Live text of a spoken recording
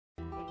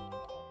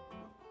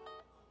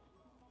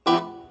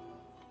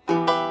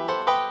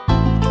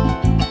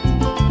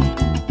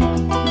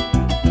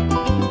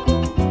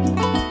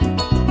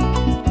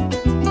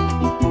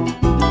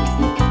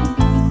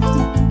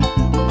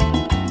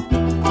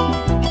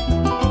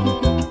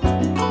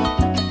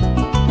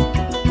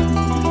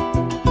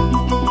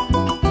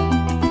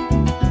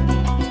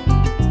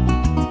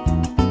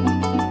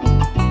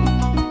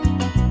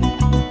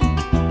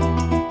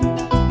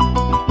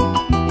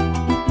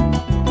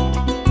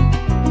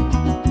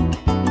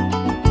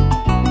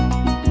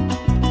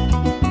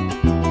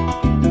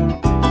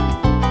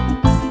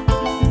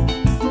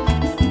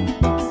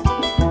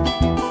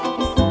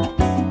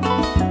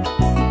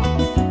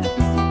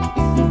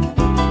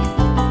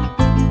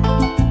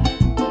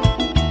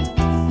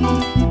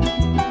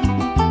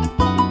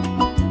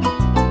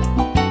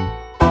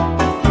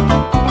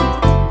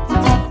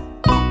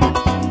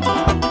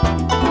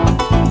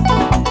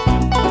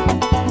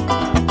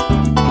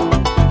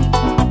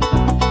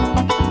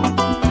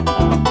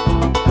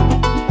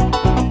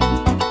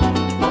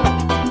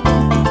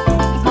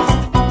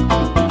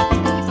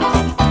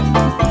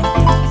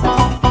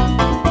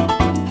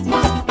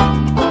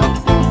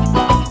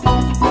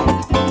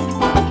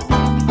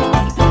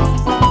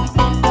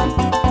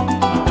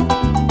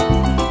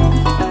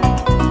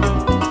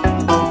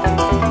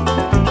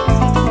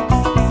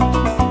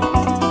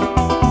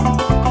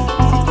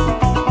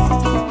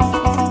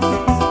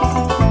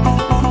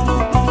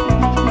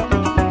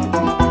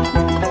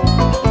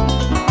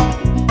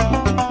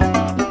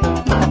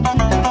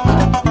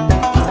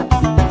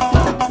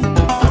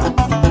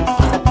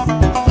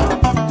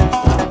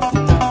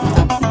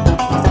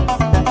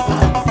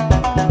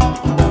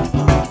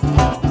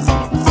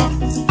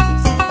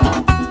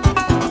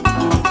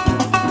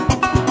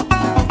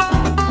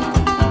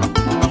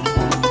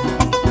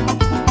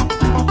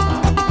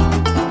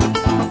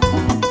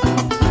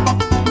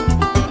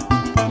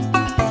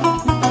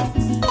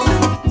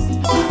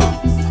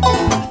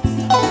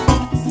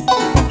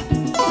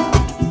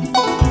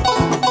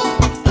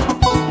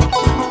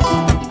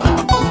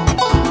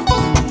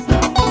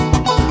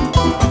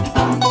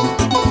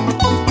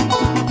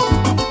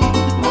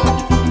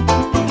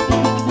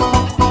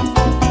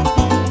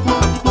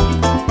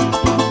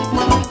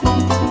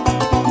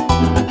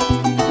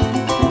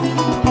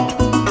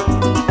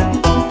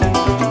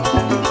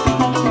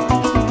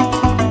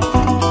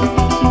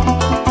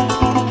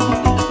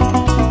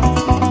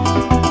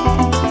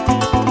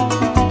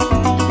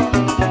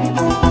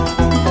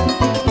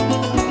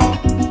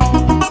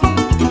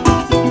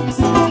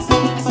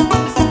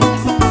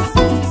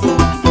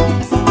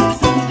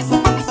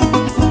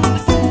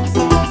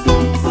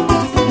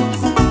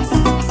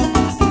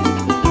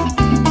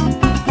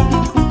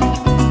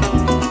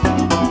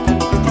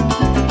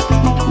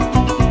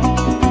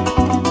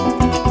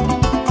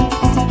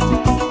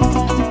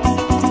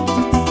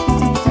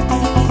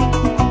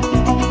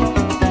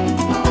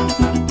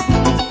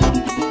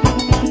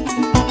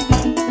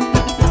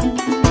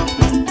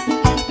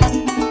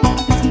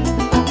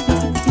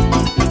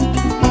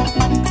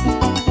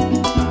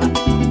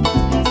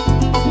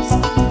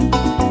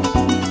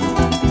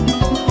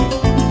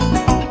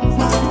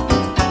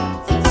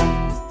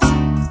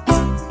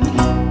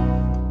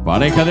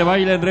Pareja de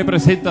baile en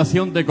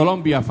representación de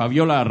Colombia,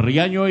 Fabiola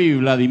Riaño y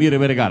Vladimir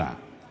Vergara.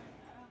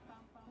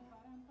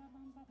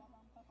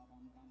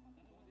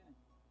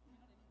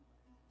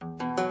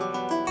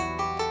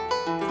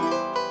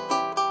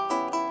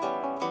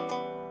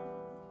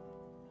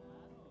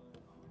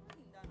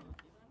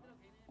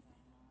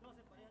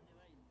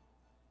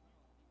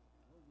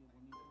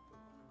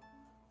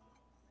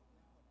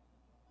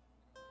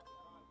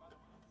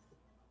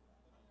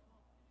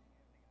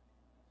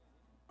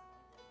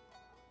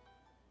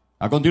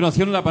 A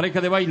continuación, la pareja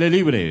de baile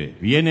libre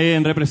viene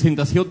en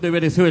representación de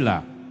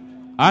Venezuela,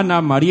 Ana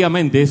María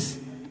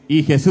Méndez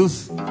y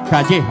Jesús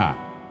Calleja.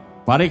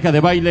 Pareja de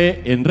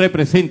baile en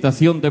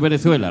representación de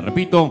Venezuela.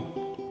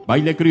 Repito,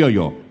 baile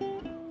criollo.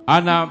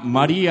 Ana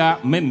María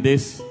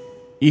Méndez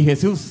y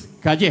Jesús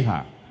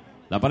Calleja.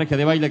 La pareja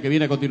de baile que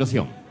viene a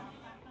continuación.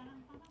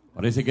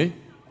 ¿Parece que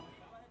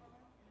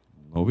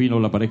no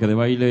vino la pareja de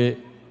baile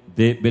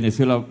de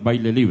Venezuela,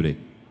 baile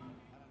libre?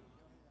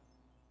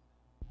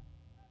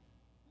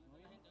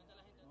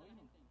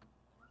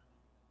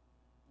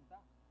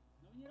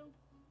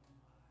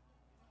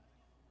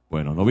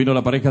 Bueno, no vino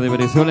la pareja de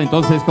Venezuela,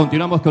 entonces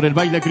continuamos con el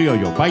baile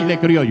criollo. Baile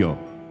criollo.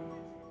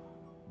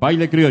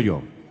 Baile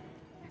criollo.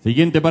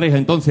 Siguiente pareja,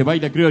 entonces,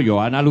 baile criollo.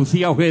 Ana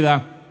Lucía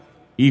Ojeda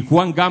y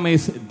Juan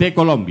Gámez de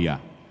Colombia.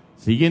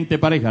 Siguiente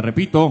pareja,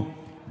 repito,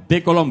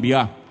 de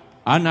Colombia.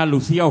 Ana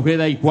Lucía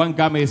Ojeda y Juan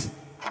Gámez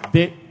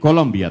de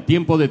Colombia.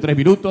 Tiempo de 3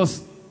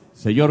 minutos.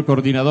 Señor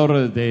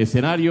coordinador de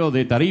escenario,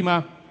 de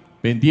tarima,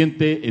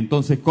 pendiente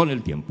entonces con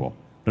el tiempo.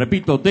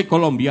 Repito, de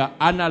Colombia,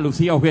 Ana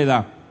Lucía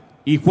Ojeda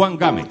y Juan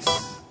Gámez.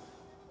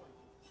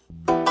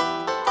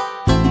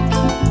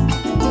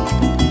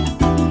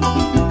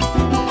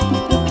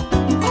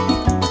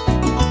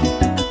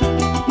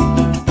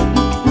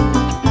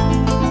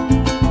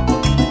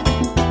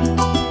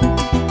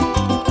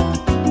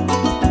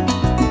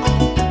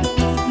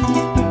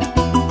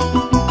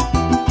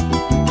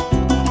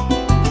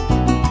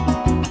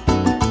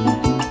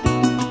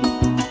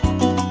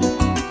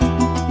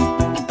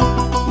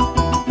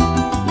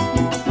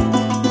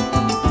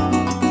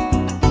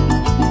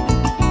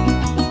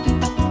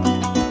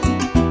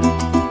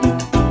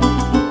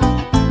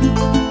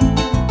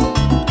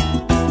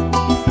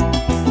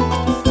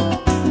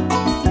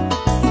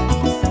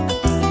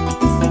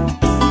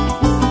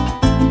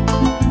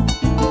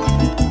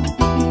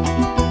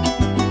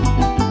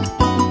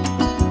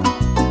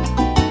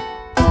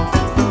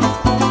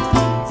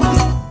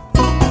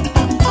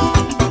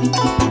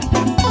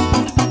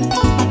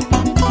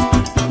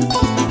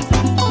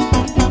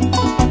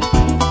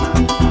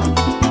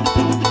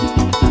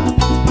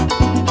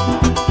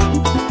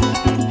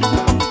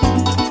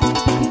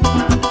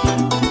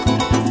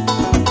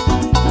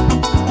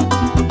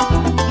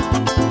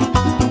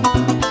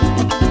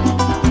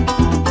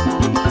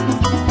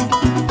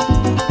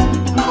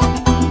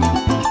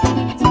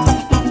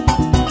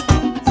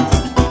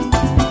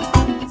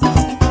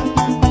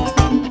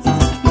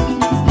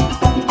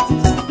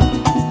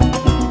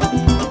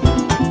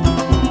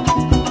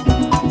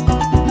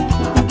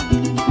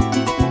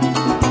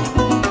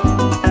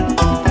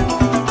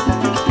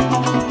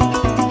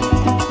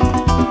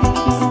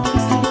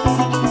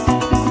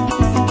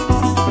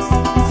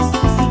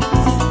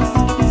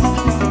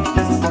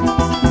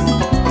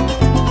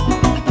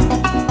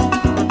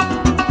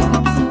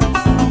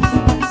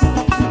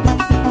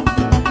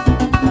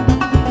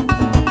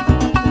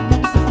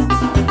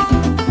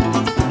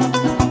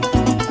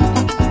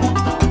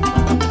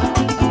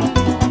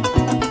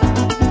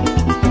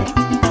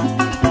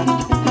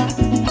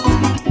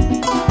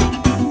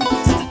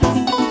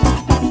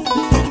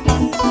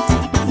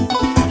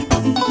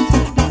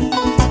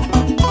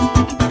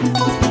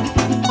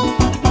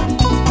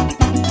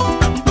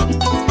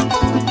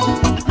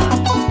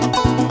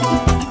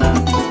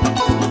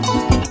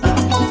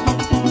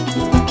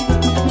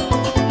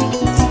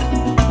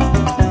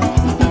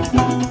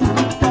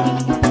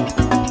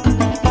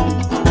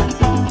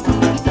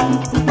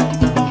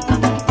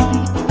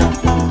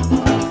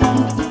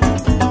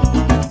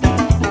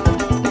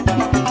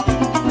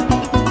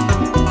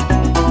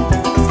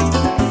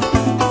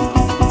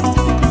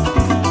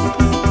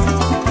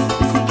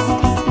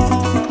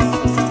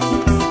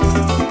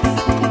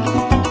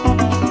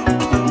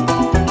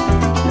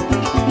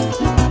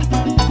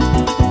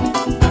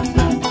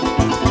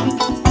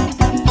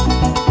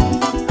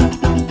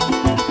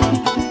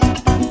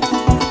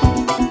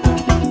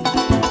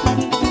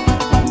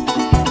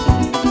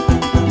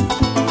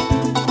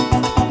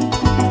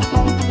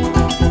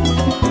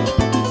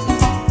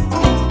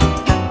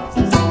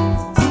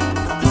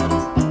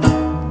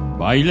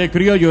 Baile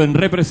criollo en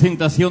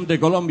representación de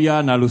Colombia,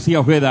 Ana Lucía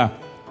Ojeda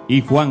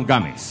y Juan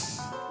Gámez.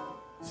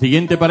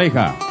 Siguiente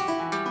pareja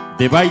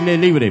de baile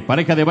libre,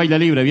 pareja de baile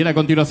libre, viene a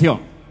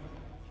continuación.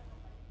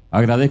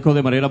 Agradezco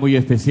de manera muy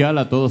especial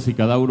a todos y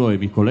cada uno de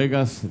mis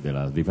colegas de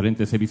las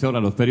diferentes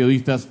emisoras, los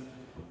periodistas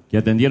que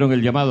atendieron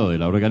el llamado de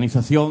la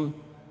organización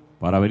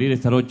para venir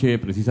esta noche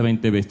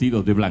precisamente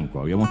vestidos de blanco.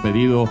 Habíamos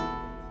pedido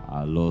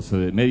a los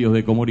medios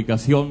de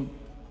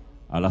comunicación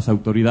a las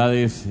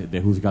autoridades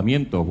de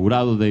juzgamiento,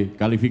 jurados de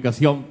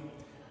calificación,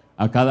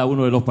 a cada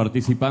uno de los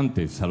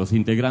participantes, a los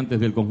integrantes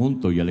del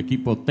conjunto y al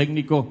equipo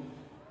técnico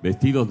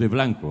vestidos de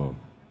blanco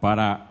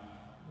para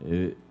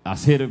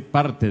hacer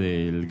parte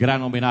del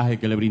gran homenaje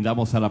que le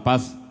brindamos a la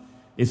paz,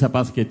 esa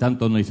paz que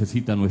tanto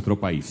necesita nuestro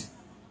país.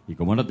 Y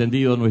como han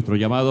atendido nuestro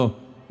llamado,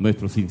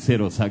 nuestros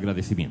sinceros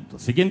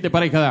agradecimientos. Siguiente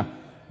pareja,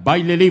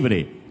 baile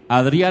libre,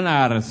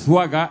 Adriana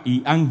Arzuaga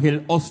y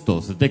Ángel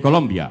Hostos de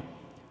Colombia.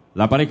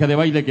 La pareja de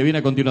baile que viene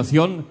a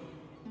continuación,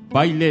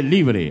 baile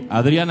libre,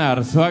 Adriana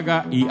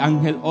Arzuaga y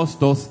Ángel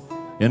Hostos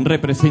en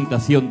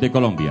representación de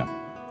Colombia.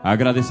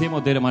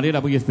 Agradecemos de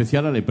manera muy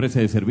especial a la empresa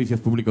de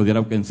servicios públicos de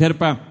Arauca en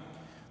Serpa,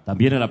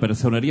 también a la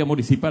personería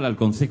municipal, al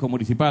Consejo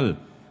Municipal,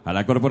 a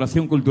la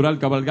Corporación Cultural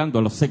Cabalgando,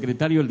 a los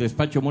secretarios del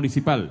despacho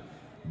municipal,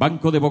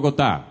 Banco de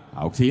Bogotá,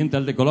 a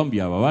Occidental de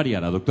Colombia, Bavaria,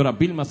 a la doctora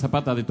Vilma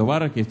Zapata de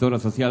Tobar, gestora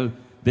social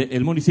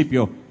del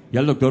municipio, y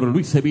al doctor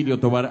Luis Emilio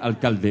Tobar,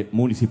 alcalde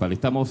municipal.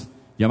 Estamos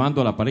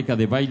llamando a la pareja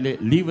de baile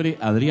libre,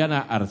 Adriana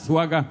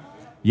Arzuaga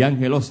y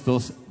Ángel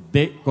Hostos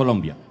de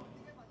Colombia.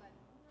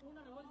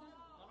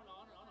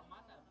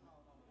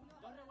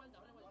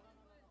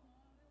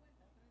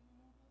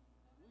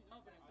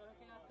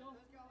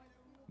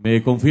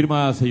 ¿Me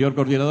confirma, señor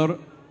coordinador?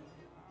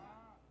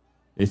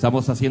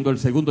 Estamos haciendo el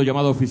segundo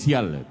llamado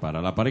oficial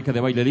para la pareja de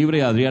baile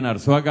libre, Adriana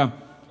Arzuaga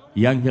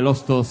y Ángel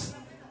Hostos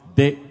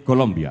de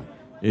Colombia.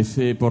 Es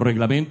por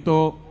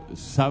reglamento,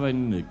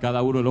 saben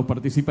cada uno de los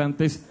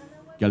participantes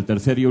que al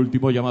tercer y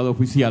último llamado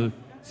oficial,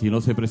 si no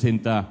se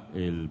presenta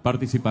el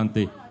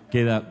participante,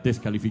 queda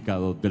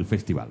descalificado del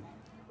festival.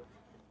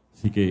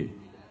 Así que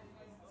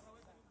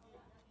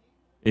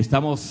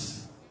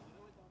estamos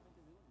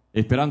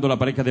esperando la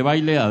pareja de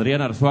baile,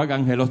 Adriana Arzuaga,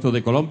 Ángel Hostos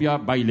de Colombia,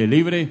 baile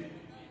libre.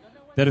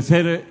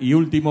 Tercer y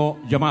último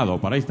llamado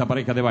para esta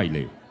pareja de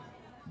baile.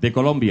 De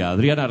Colombia,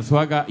 Adriana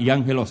Arzuaga y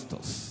Ángel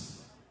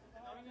Hostos.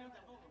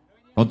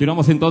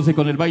 Continuamos entonces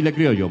con el baile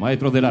criollo,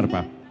 maestros del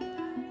arpa.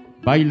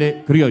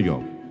 Baile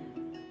criollo.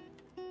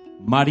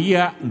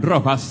 María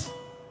Rojas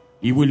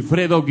y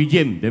Wilfredo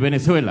Guillén de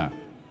Venezuela.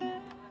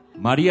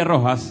 María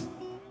Rojas,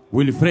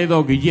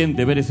 Wilfredo Guillén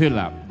de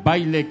Venezuela.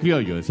 Baile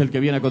criollo es el que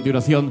viene a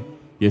continuación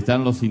y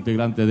están los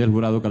integrantes del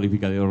jurado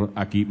calificador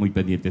aquí muy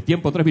pendientes.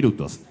 Tiempo 3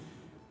 minutos.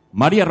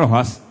 María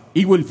Rojas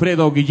y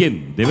Wilfredo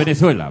Guillén de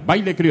Venezuela.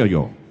 Baile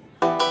criollo.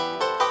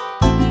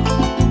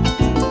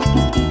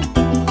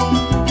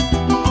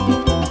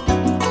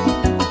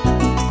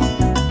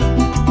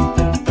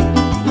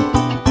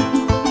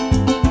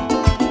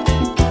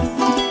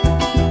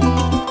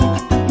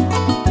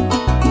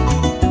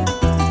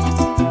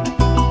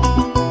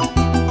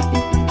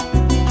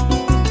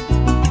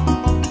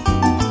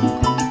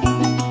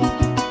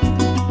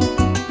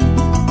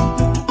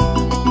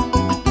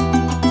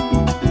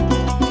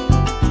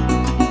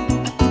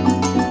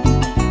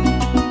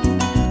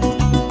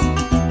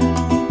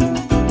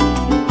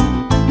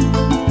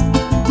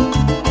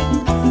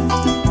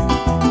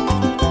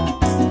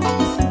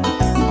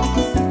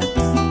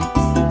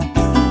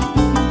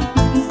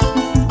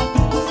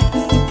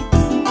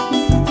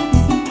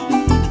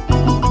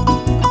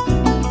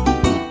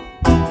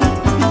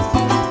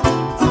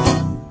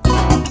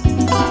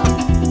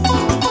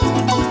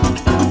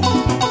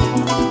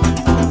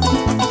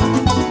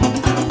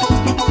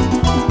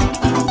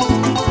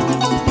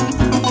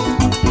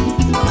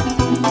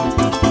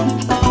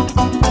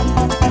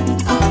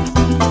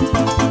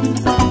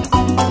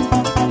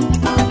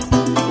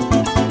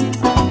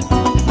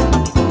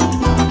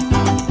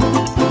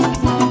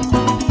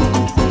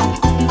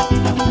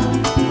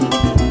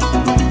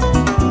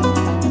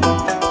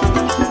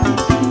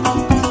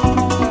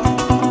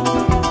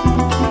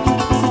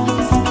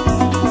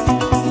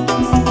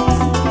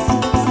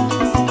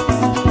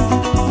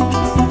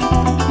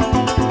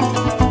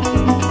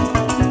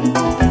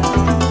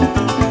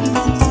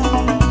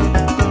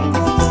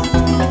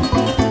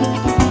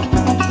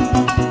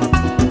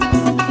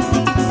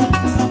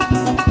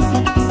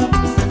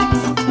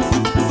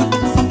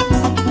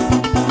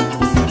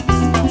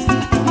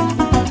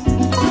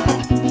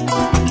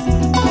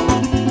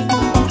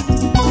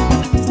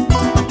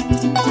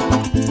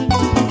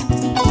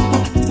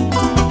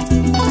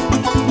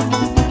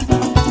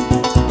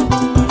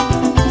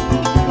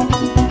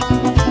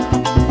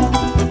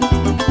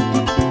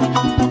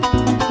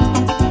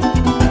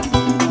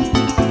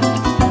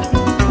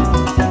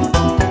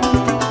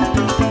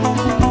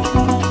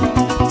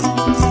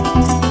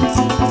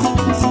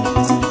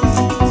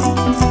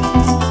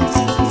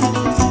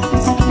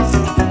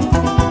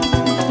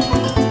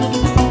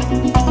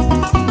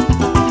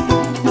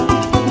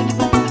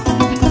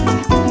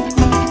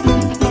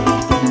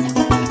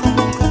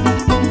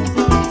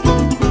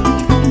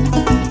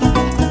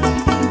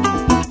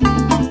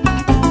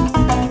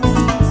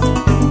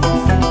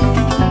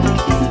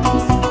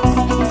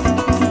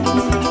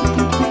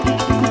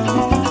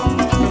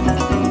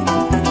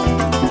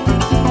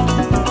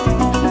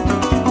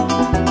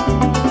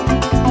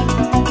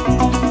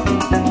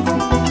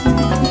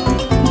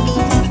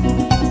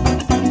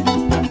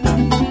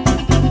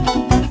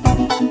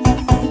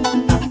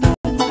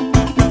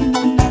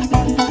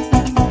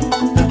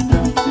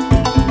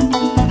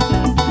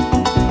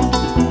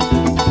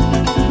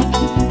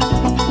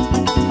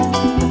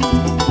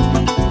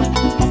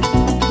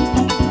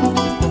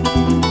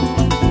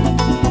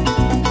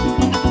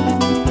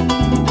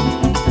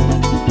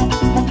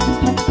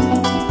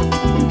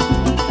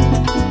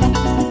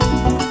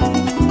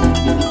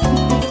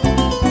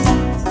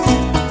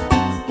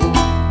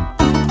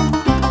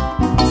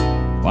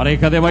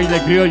 Pareja de baile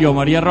criollo,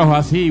 María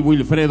Rojas y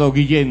Wilfredo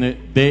Guillén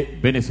de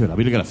Venezuela.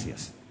 Mil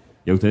gracias.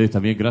 Y a ustedes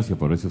también gracias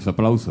por esos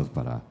aplausos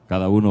para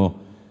cada uno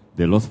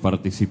de los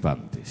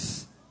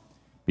participantes.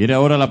 Viene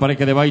ahora la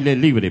pareja de baile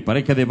libre.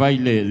 Pareja de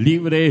baile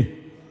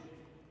libre,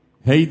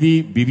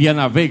 Heidi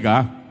Viviana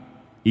Vega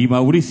y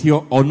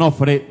Mauricio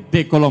Onofre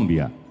de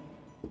Colombia.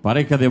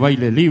 Pareja de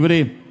baile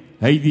libre,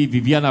 Heidi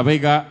Viviana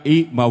Vega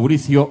y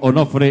Mauricio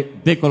Onofre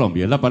de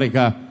Colombia. Es la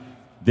pareja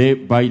de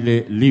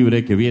baile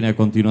libre que viene a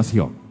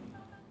continuación.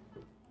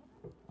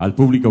 Al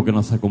público que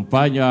nos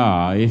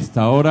acompaña a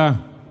esta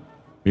hora,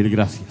 mil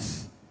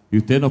gracias. Y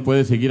usted nos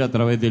puede seguir a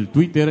través del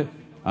Twitter,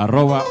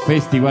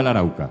 @Festival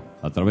Arauca.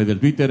 A través del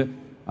Twitter,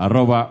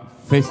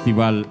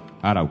 @Festival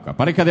Arauca.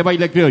 Pareja de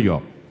baile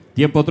criollo.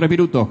 Tiempo 3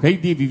 minutos.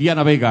 Heidi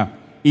Viviana Vega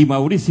y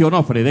Mauricio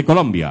Onofre de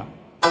Colombia.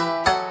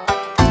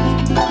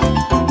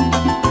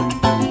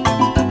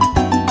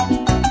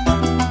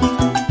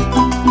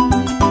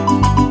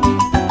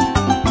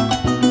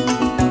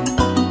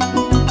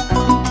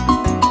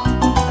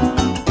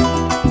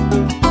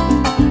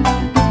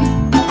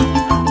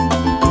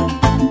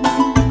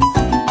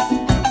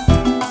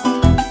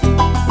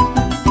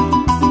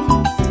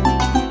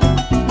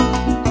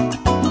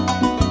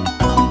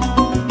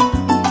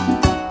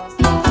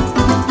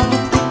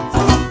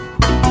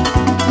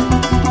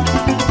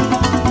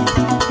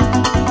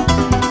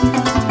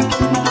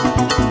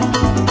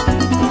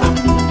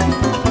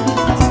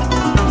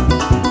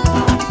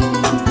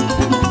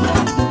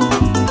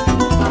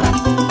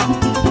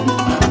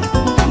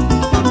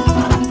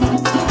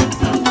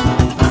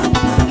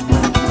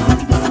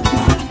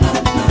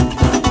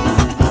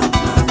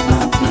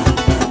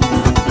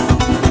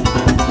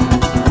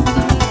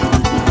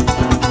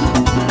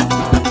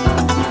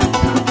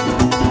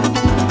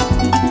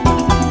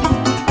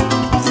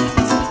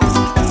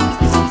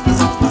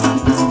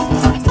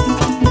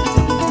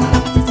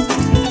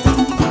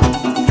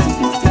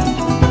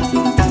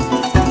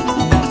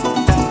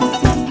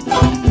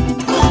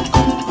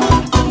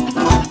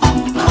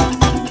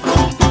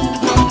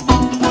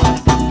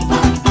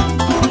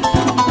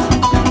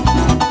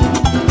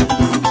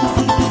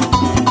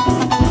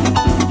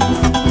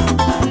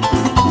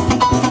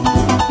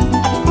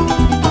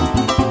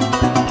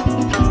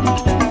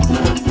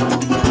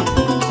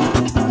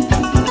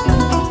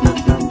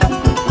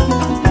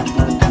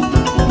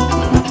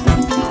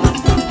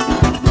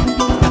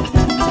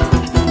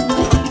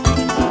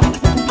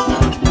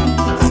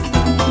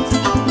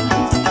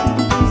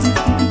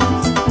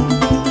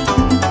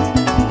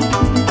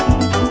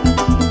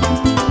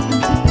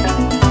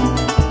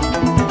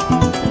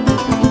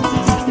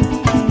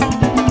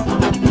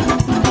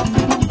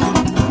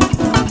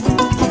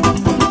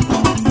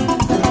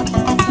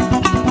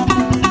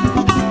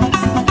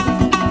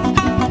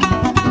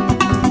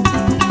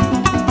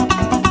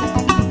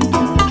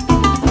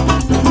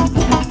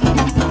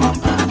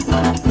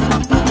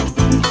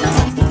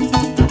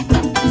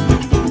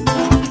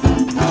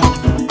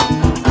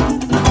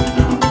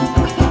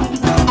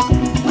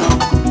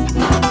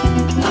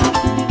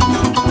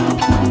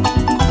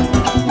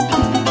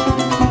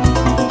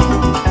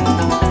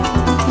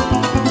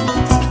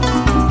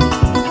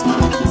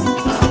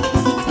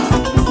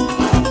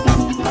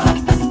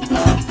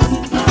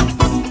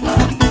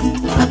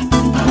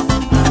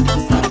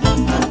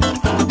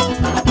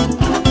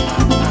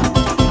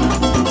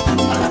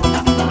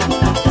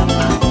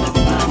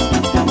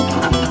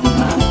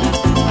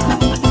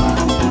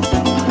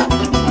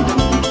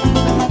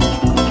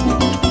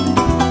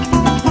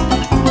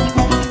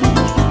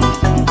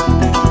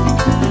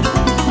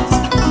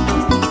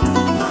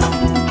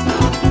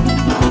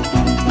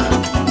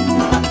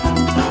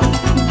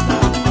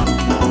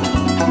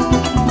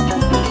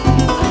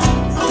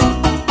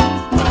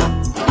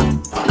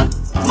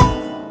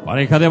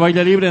 Pareja de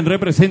baile libre en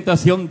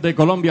representación de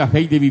Colombia,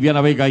 Heidi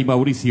Viviana Vega y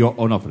Mauricio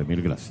Onofre.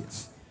 Mil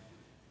gracias.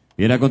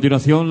 Viene a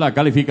continuación la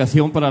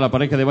calificación para la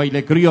pareja de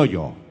baile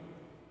criollo.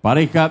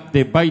 Pareja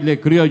de baile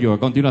criollo a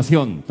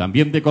continuación,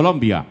 también de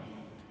Colombia,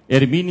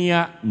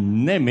 Herminia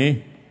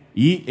Neme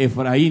y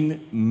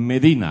Efraín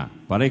Medina.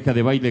 Pareja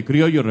de baile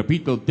criollo,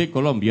 repito, de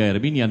Colombia,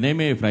 Herminia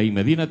Neme, Efraín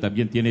Medina,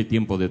 también tiene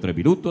tiempo de 3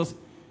 minutos.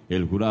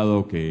 El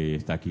jurado que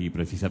está aquí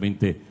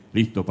precisamente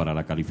listo para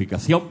la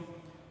calificación.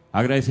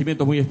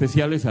 Agradecimientos muy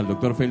especiales al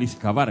doctor Félix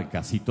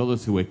Cabarcas y todo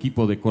su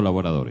equipo de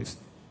colaboradores.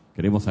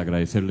 Queremos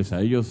agradecerles a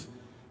ellos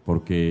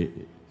porque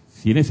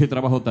sin ese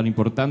trabajo tan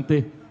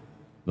importante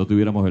no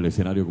tuviéramos el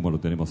escenario como lo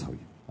tenemos hoy.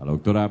 A la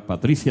doctora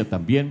Patricia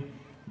también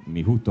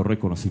mi justo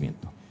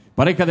reconocimiento.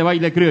 Pareja de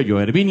baile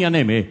criollo, Herminia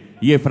Neme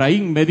y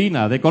Efraín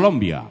Medina de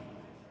Colombia.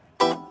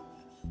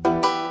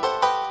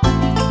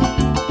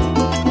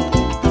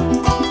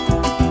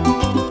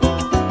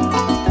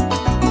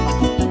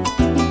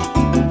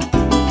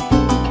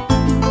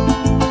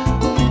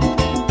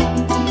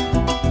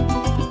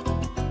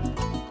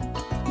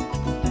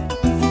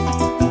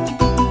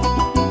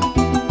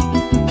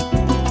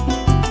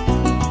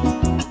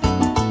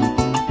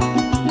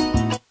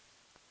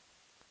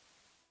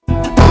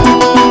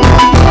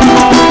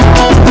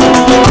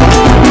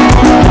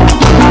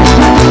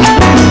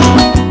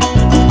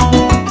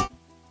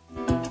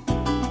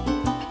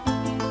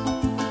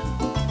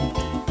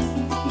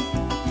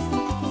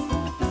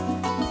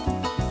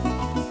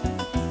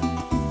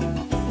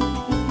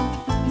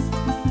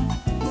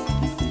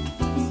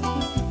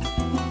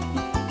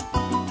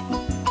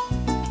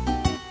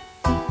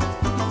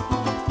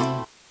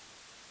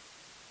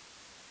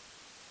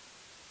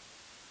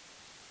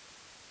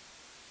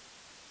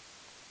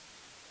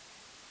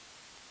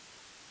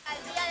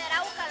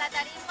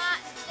 tarima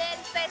del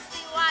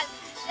festival.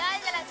 Ya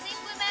desde las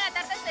 5:30 de la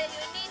tarde se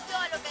dio inicio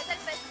a lo que es el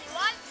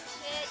festival.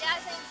 Ya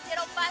se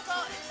hicieron paso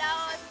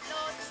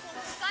los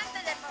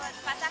concursantes del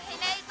pasaje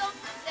inédito,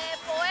 de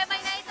poema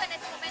inédito. En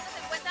este momento se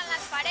encuentran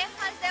las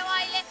parejas de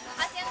baile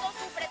haciendo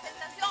su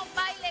presentación,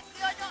 baile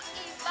criollo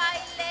y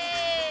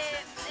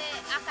baile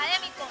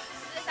académico.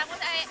 Estamos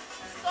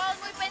todos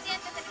muy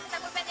pendientes, tenemos que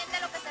estar muy pendientes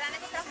de lo que serán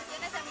estas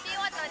transmisiones en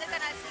vivo a través del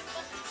Canal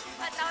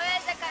 5, a través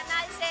del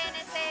Canal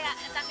CNC.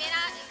 También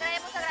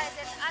queremos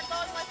agradecer a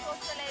todos nuestros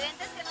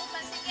televidentes que nos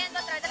están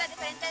siguiendo a través de las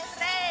diferentes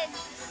redes,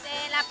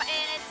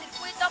 en el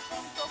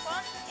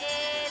circuito.com,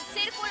 el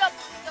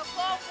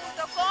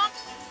círculo.com.com,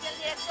 del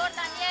director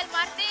Daniel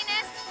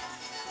Martínez,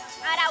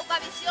 Arauca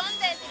Visión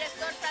del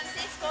director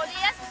Francisco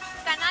Díaz,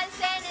 Canal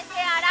CNC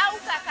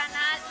Arauca,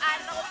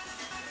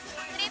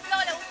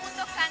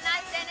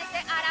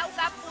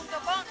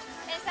 www.canalcncarauca.com,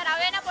 en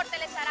Saravena por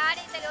Telesarar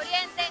y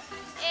Teleoriente,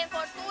 en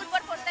Fortul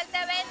por Fortel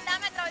TV,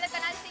 Dame a través del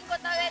Canal 5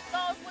 TV,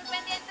 todos muy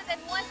pendientes de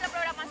nuestra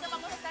programación.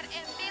 Vamos a estar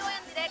en vivo y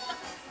en directo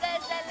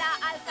desde la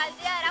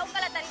Alcaldía de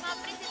Arauca, la tarima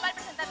principal,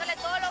 presentándole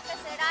todo lo que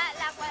será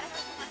la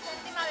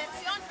 47ª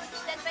versión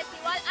del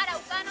Festival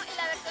Araucano y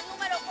la versión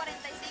número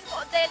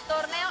 45 del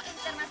Torneo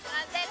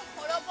Internacional del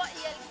Joropo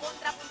y el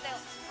Contrapunteo.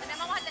 También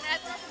vamos a tener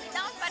algunos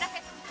invitados para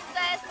que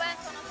ustedes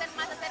puedan conocer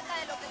más acerca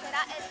de lo que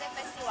será este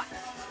festival.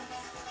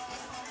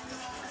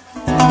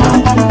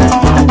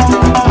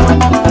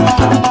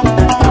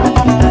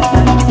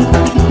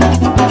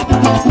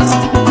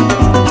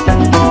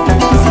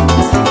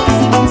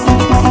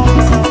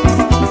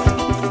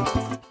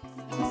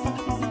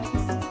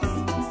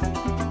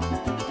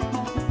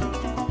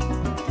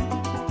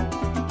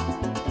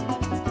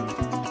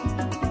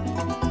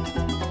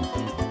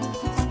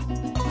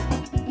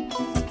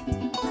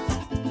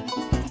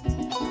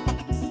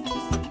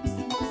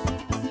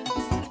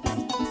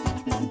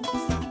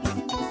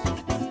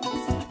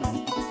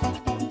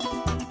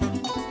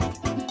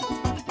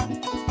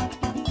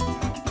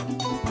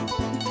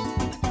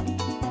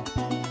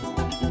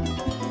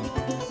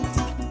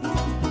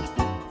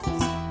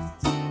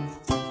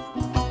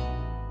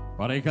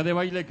 Pareja de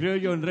baile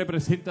criollo en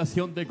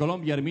representación de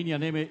Colombia, Herminia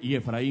Neme y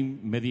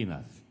Efraín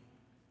Medinas.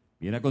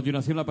 Viene a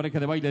continuación la pareja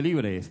de baile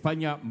libre,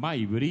 España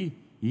Maibri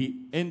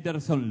y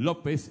Henderson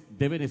López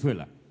de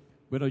Venezuela.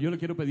 Bueno, yo le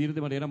quiero pedir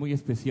de manera muy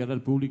especial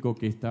al público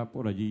que está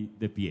por allí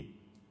de pie.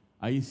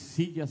 Hay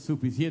sillas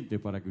suficientes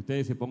para que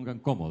ustedes se pongan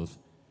cómodos.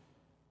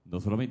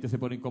 No solamente se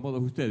ponen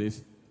cómodos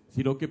ustedes,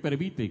 sino que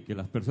permiten que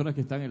las personas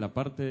que están en la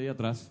parte de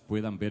atrás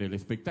puedan ver el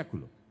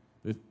espectáculo.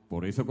 Entonces,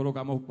 por eso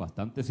colocamos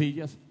bastantes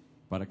sillas,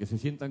 para que se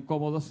sientan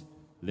cómodos,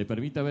 le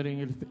permita ver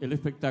en el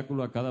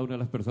espectáculo a cada una de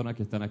las personas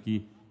que están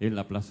aquí en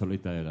la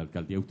plazoleta de la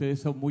alcaldía. Ustedes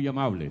son muy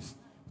amables,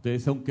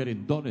 ustedes son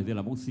querendones de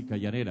la música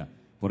llanera,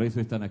 por eso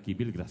están aquí.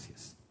 Mil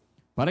gracias.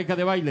 Pareja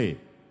de baile,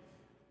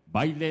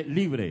 baile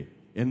libre,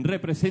 en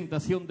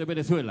representación de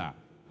Venezuela,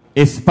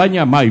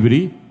 España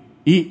Maibri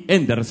y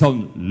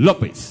Henderson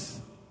López.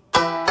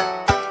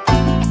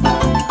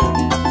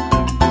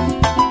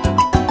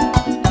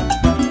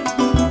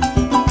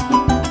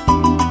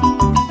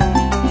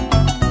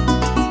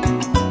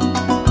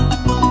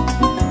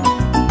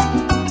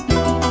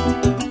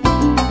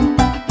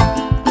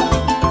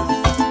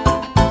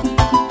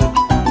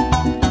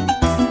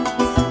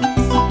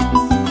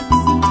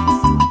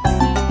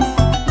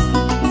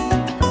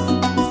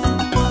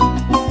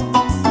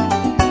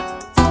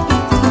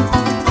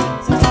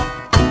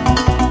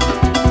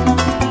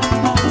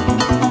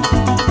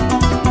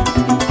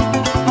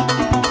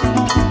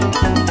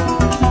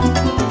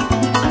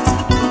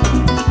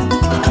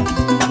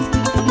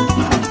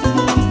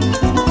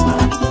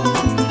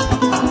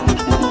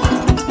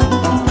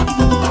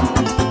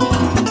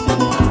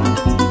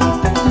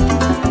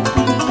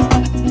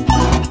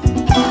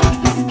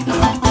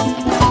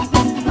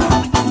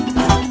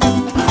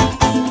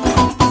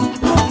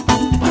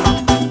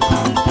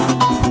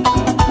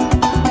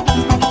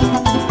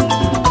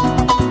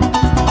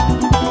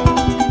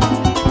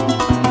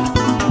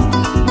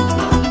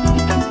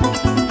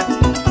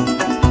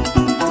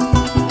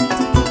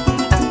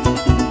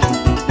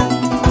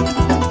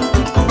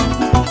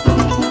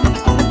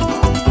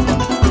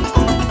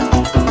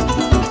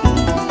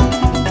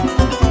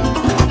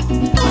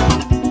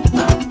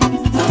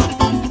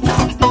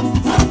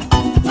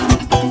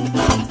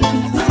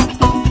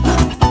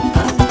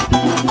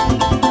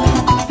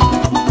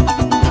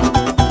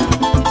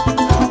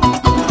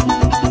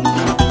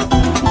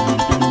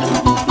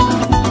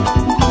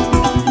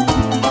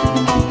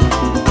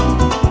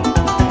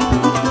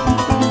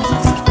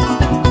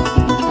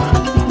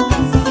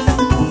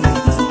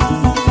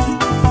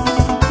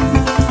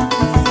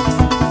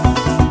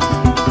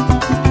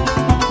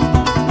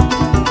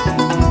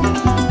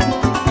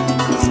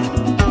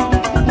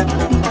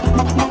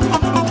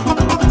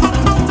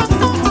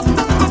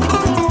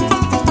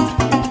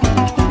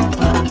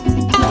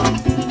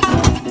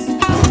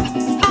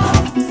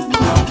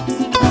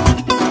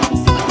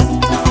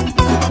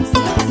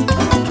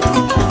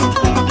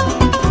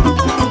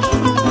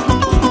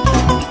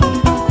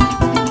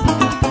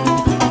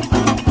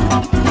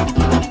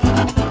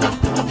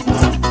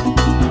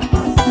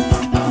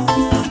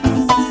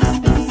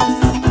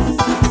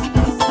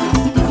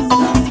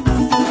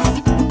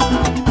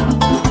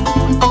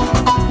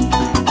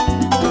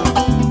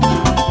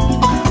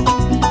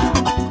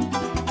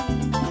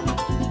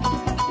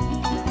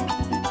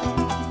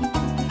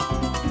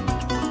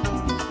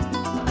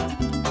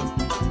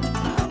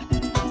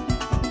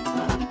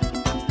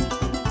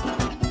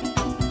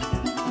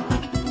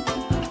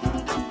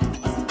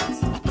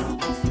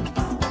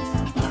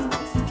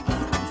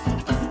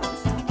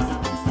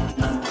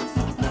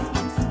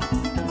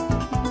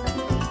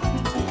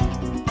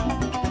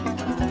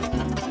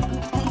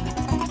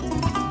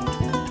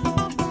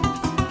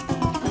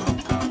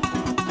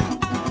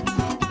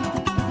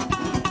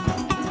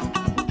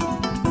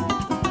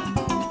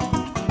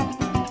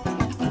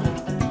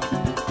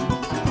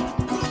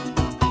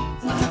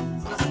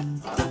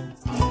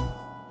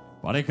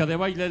 Pareja de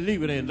baile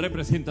libre en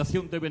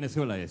representación de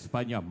Venezuela,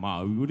 España,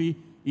 Mauri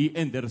y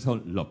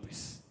Henderson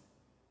López.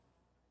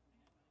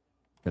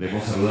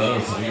 Queremos saludar a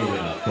los amigos de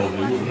la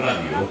W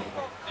Radio.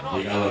 Han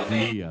llegado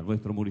aquí a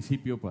nuestro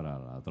municipio para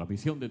la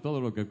transmisión de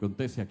todo lo que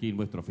acontece aquí en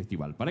nuestro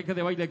festival. Pareja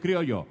de baile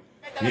criollo.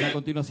 Y a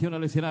continuación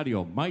al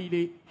escenario,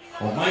 Mayra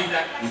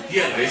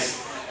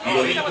Gutiérrez y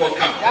Domingo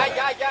Campo.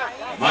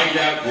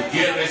 Mayra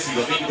Gutiérrez y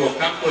Domingo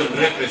Campo en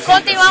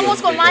representación.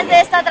 Continuamos con más de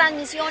esta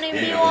transmisión en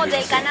vivo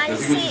del canal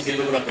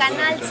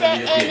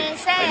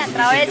CNC a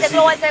través de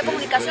Global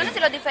Telecomunicaciones y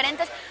los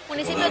diferentes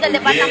municipios del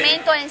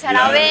departamento, en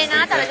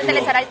Saravena, a través de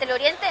Telesaray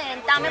Teleoriente,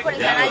 en Tame por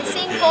el canal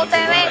 5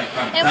 TV,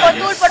 en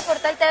Fortul por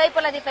Portal TV y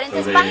por las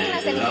diferentes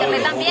páginas en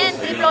internet también,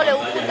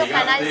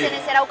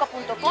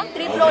 www.canalcncarauca.com,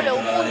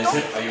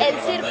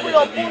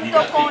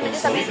 www.elcirculo.com.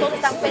 Ellos también todos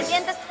están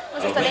pendientes.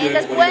 Nuestros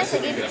televidentes pueden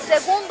seguir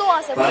segundo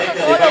a segundo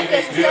todo lo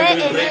que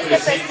sucede en este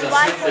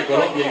festival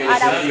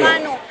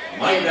araucano,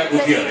 el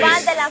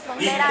festival de la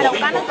frontera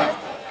araucana. Entonces,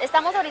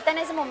 estamos ahorita en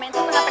ese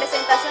momento con la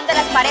presentación de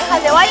las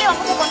parejas de baile.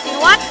 Vamos a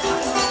continuar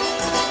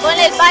con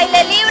el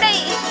baile libre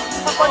y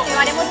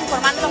continuaremos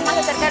informándonos más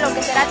acerca de lo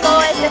que será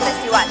todo este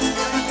festival.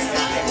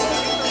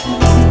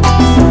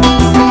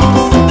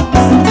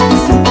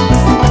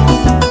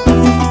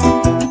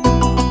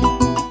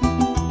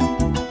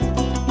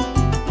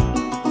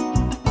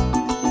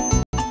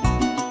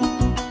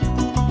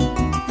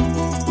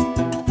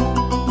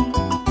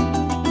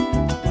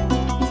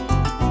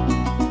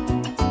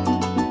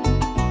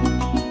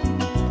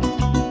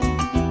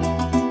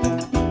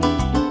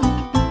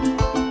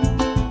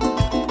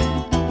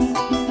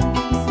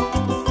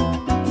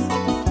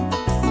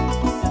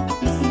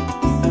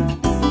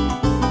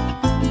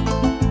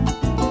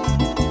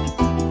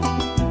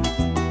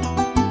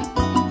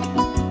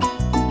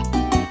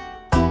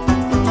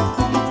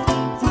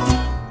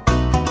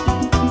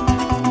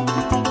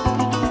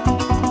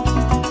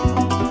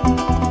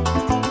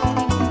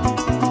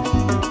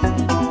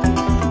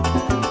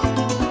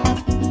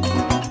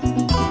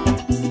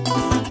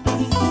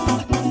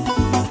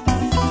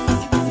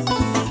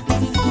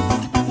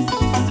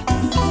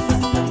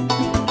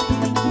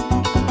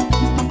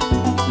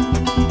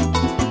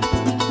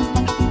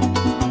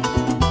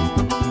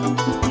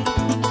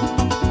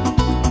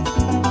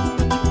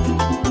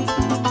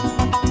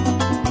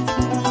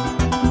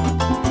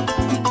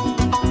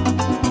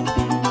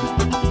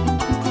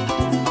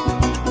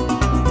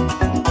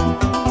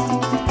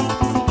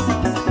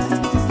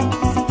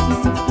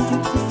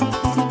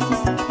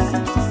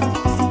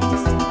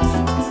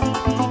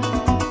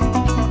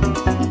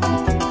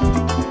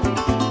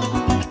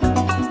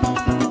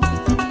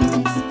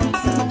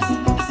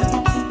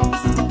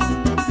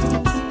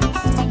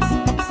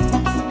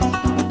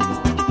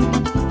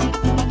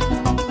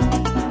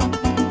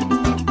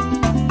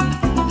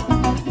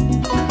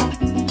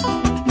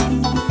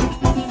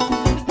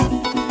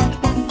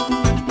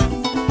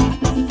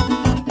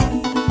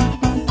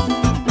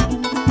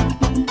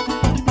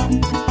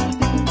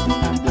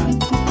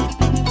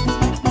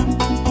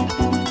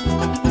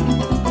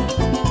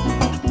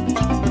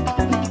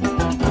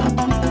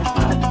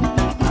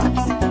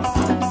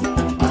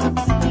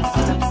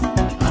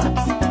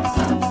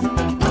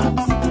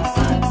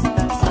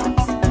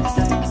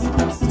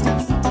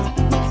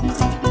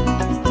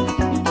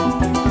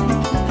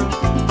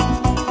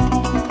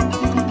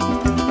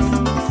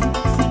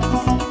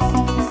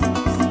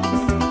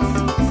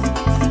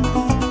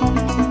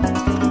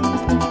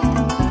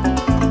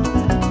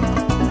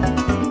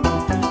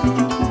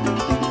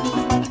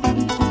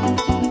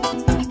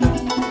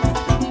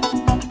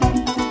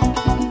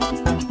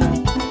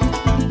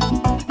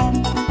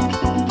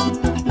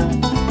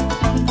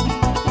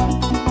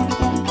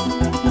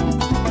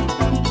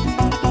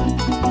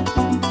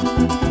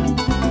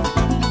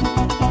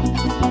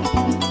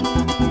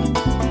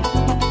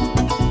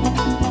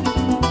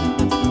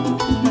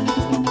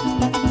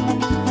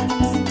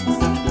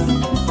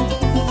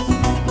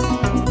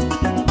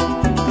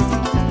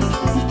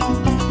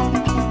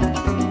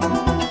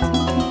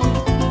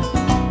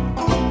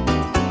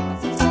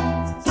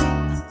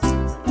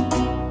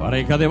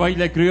 Pareja de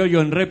baile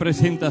criollo en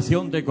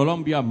representación de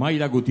Colombia,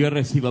 Mayra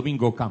Gutiérrez y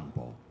Domingo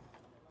Campo.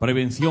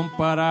 Prevención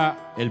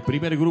para el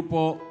primer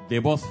grupo de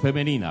voz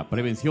femenina.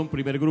 Prevención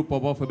primer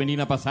grupo voz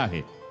femenina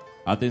pasaje.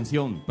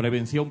 Atención,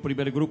 prevención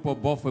primer grupo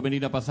voz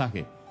femenina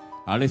pasaje.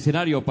 Al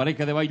escenario,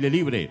 pareja de baile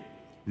libre.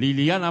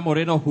 Liliana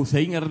Moreno,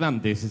 Hussein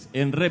Hernández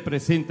en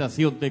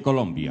representación de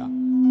Colombia.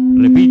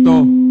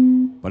 Repito,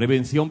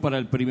 prevención para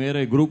el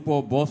primer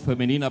grupo voz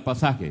femenina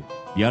pasaje.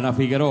 Diana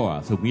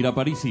Figueroa, Sumira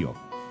Aparicio,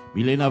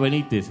 Milena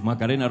Benítez,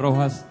 Macarena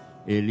Rojas,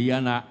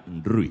 Eliana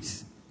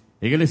Ruiz.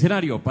 En el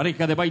escenario,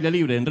 pareja de baile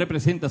libre en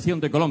representación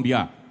de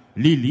Colombia,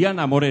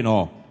 Liliana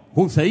Moreno,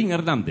 Hussein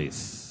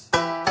Hernández.